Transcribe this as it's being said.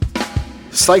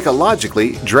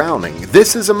Psychologically drowning.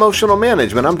 This is Emotional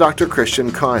Management. I'm Dr.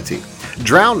 Christian Conti.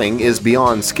 Drowning is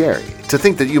beyond scary. To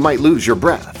think that you might lose your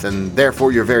breath, and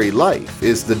therefore your very life,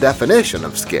 is the definition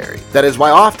of scary. That is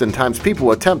why oftentimes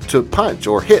people attempt to punch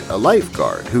or hit a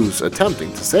lifeguard who's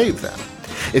attempting to save them.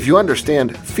 If you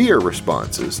understand fear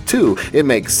responses, too, it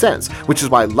makes sense, which is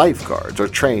why lifeguards are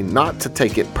trained not to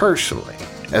take it personally.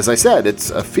 As I said, it's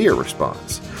a fear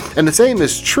response. And the same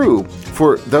is true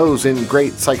for those in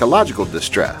great psychological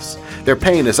distress. Their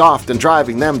pain is often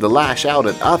driving them to lash out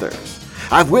at others.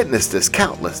 I've witnessed this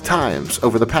countless times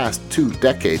over the past 2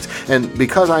 decades, and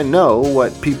because I know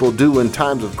what people do in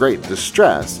times of great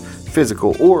distress,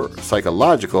 physical or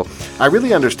psychological, I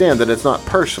really understand that it's not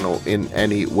personal in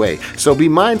any way. So be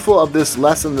mindful of this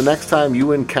lesson the next time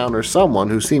you encounter someone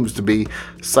who seems to be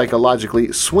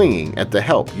psychologically swinging at the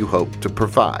help you hope to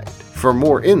provide. For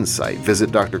more insight,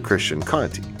 visit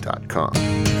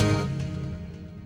drchristianconti.com.